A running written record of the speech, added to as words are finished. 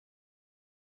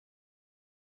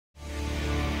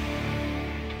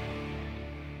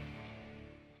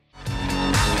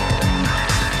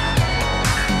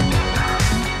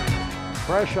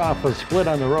fresh off a split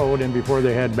on the road and before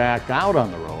they head back out on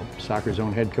the road, Soccer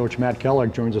Zone head coach Matt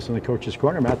Kellogg joins us in the Coach's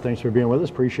Corner. Matt, thanks for being with us.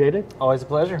 Appreciate it. Always a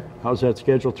pleasure. How's that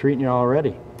schedule treating you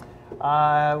already?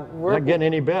 We're not getting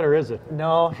any better, is it?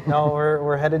 No,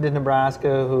 we're headed to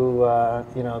Nebraska, who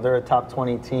they're a top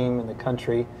 20 team in the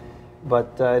country, but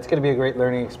it's going to be a great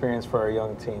learning experience for our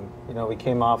young team. We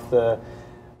came off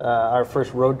our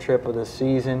first road trip of the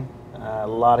season. A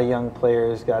lot of young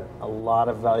players got a lot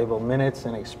of valuable minutes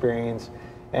and experience,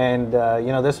 and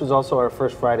this was also our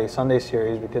first Friday-Sunday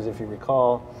series because if you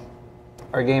recall,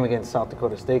 our game against South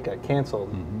Dakota State got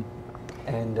canceled,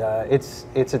 and it's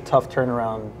a tough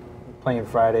turnaround playing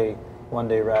Friday,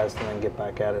 one-day rest, and then get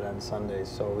back at it on Sunday.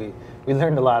 So we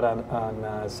learned a lot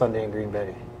on Sunday in Green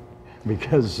Bay.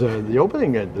 Because the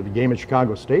opening at the game at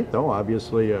Chicago State, though,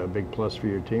 obviously a big plus for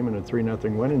your team and a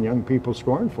 3-0 win and young people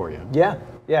scoring for you.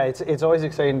 Yeah, it's always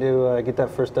exciting to get that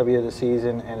first W of the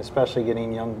season, and especially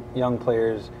getting young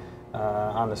players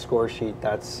on the score sheet.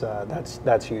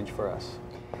 That's huge for us.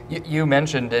 You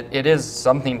mentioned it is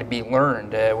something to be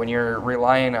learned when you're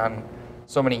relying on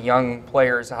so many young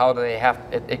players. How do they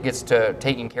it gets to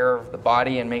taking care of the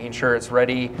body and making sure it's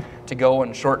ready to go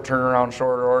in short turnaround,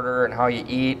 short order, and how you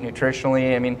eat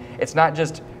nutritionally. I mean, it's not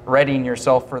just readying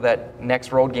yourself for that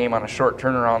next road game on a short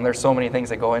turnaround. There's so many things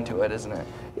that go into it, isn't it?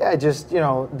 Yeah, just,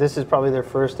 this is probably their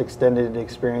first extended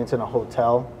experience in a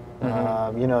hotel.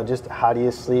 Just how do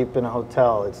you sleep in a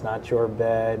hotel? It's not your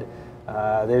bed.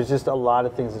 There's just a lot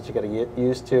of things that you got to get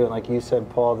used to. And like you said,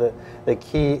 Paul, the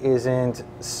key isn't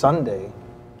Sunday.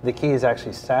 The key is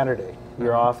actually Saturday,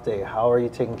 your off day. How are you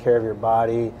taking care of your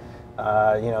body?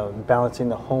 Balancing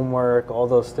the homework, all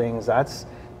those things. That's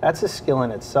a skill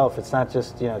in itself. It's not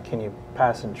just, can you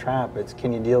pass and trap? It's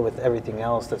can you deal with everything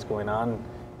else that's going on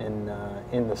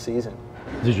in the season.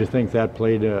 Did you think that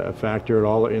played a factor at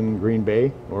all in Green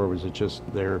Bay, or was it just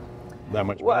they're that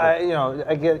much better?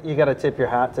 Well, you got to tip your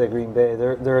hat to Green Bay.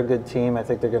 They're a good team. I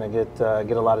think they're going to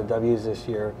get a lot of W's this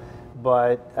year.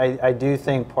 But I do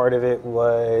think part of it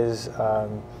was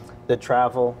the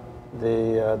travel,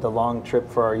 the long trip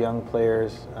for our young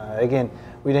players. Again,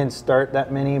 we didn't start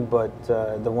that many, but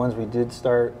the ones we did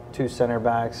start, 2 center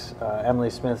backs,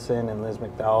 Emily Smithson and Liz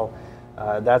McDowell,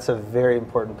 that's a very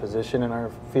important position in our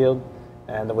field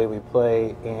and the way we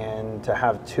play. And to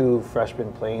have 2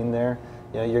 freshmen playing there,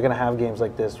 you're going to have games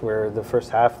like this where the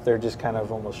first half they're just kind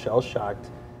of almost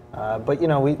shell-shocked. But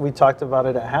we talked about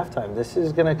it at halftime. This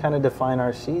is going to kind of define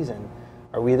our season.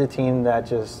 Are we the team that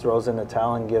just throws in the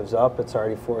towel and gives up? It's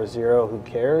already 4-0, who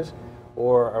cares?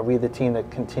 Or are we the team that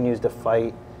continues to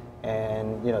fight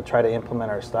and try to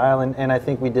implement our style? And I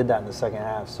think we did that in the second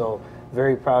half. So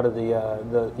very proud of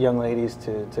the young ladies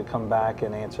to come back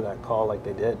and answer that call like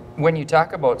they did. When you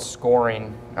talk about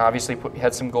scoring, obviously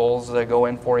had some goals that go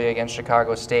in for you against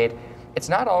Chicago State. It's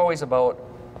not always about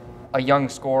a young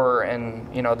scorer and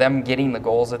them getting the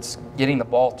goals. It's getting the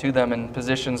ball to them in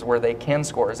positions where they can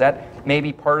score. Is that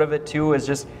maybe part of it too? Is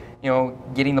just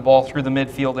getting the ball through the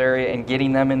midfield area and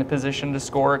getting them in a position to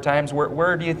score at times?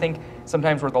 Where do you think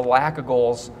sometimes where the lack of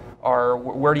goals are?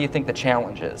 Where do you think the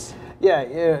challenge is?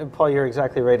 Yeah, Paul, you're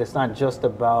exactly right. It's not just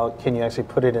about can you actually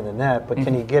put it in the net, but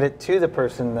can you get it to the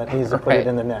person that needs to put it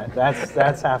in the net?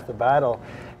 That's half the battle.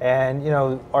 And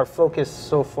our focus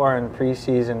so far in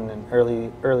preseason and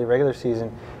early regular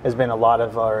season has been a lot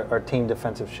of our team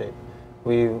defensive shape.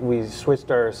 We switched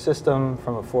our system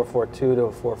from a 4-4-2 to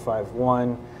a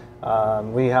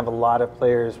 4-5-1. We have a lot of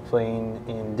players playing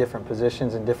in different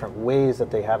positions in different ways that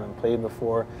they haven't played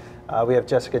before. We have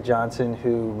Jessica Johnson,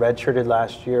 who redshirted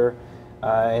last year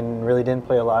and really didn't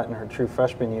play a lot in her true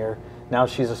freshman year. Now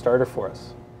she's a starter for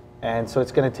us. And so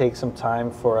it's going to take some time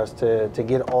for us to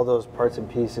get all those parts and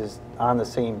pieces on the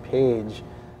same page.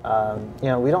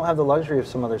 We don't have the luxury of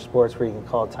some other sports where you can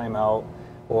call a timeout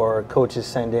or coaches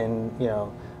send in,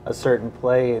 a certain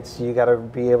play. It's you got to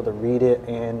be able to read it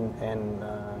and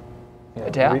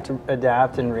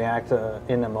adapt and react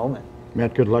in the moment.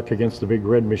 Matt, good luck against the big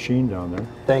red machine down there.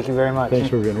 Thank you very much. Thanks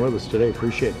for being with us today.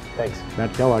 Appreciate it. Thanks.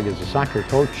 Matt Kellogg is a soccer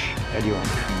coach at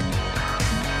UM.